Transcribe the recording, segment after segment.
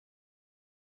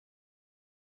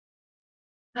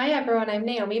Hi, everyone. I'm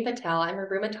Naomi Patel. I'm a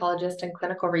rheumatologist and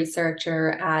clinical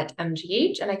researcher at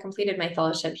MGH, and I completed my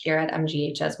fellowship here at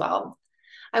MGH as well.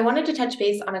 I wanted to touch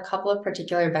base on a couple of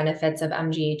particular benefits of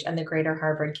MGH and the greater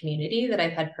Harvard community that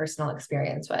I've had personal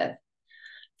experience with.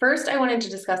 First, I wanted to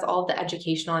discuss all of the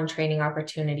educational and training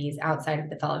opportunities outside of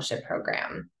the fellowship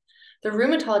program. The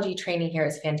rheumatology training here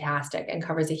is fantastic and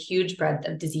covers a huge breadth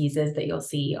of diseases that you'll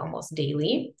see almost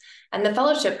daily. And the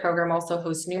fellowship program also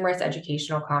hosts numerous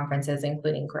educational conferences,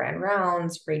 including grand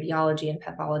rounds, radiology and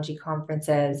pathology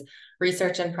conferences,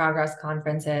 research and progress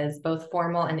conferences, both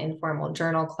formal and informal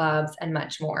journal clubs, and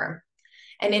much more.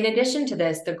 And in addition to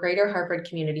this, the greater Harvard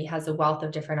community has a wealth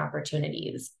of different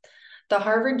opportunities. The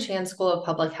Harvard Chan School of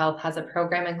Public Health has a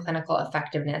program in clinical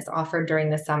effectiveness offered during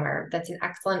the summer that's an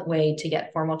excellent way to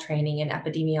get formal training in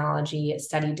epidemiology,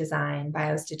 study design,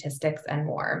 biostatistics, and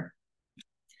more.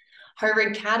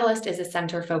 Harvard Catalyst is a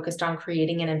center focused on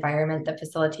creating an environment that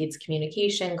facilitates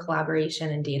communication, collaboration,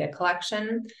 and data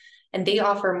collection. And they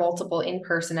offer multiple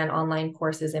in-person and online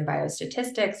courses in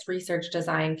biostatistics, research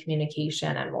design,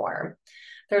 communication, and more.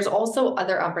 There's also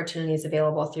other opportunities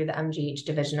available through the MGH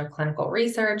Division of Clinical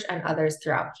Research and others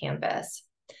throughout campus.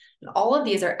 And all of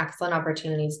these are excellent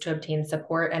opportunities to obtain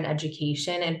support and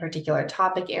education in particular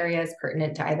topic areas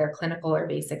pertinent to either clinical or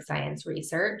basic science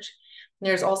research. And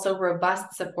there's also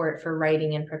robust support for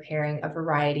writing and preparing a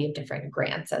variety of different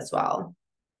grants as well.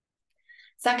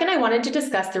 Second, I wanted to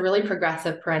discuss the really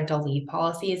progressive parental leave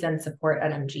policies and support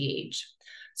at MGH.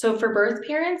 So for birth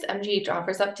parents, MGH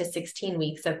offers up to 16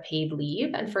 weeks of paid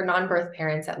leave, and for non-birth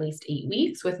parents, at least 8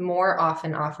 weeks, with more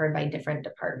often offered by different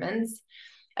departments.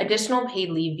 Additional paid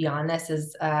leave beyond this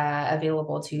is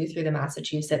available too through the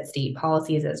Massachusetts state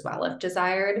policies as well, if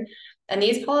desired. And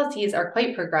these policies are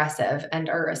quite progressive and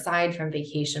are aside from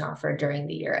vacation offered during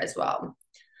the year as well.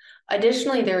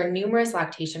 Additionally, there are numerous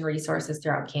lactation resources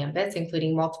throughout campus,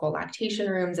 including multiple lactation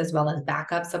rooms, as well as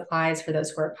backup supplies for those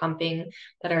who are pumping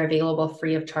that are available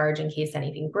free of charge in case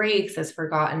anything breaks, is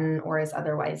forgotten, or is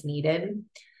otherwise needed.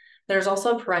 There's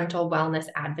also a parental wellness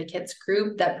advocates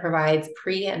group that provides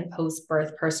pre and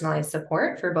post-birth personalized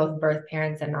support for both birth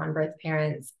parents and non-birth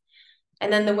parents.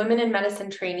 And then the Women in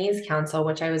Medicine Trainees Council,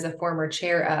 which I was a former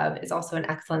chair of, is also an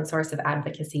excellent source of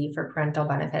advocacy for parental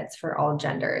benefits for all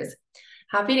genders.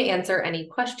 Happy to answer any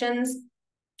questions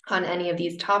on any of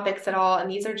these topics at all.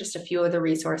 And these are just a few of the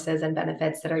resources and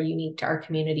benefits that are unique to our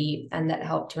community and that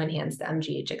help to enhance the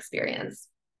MGH experience.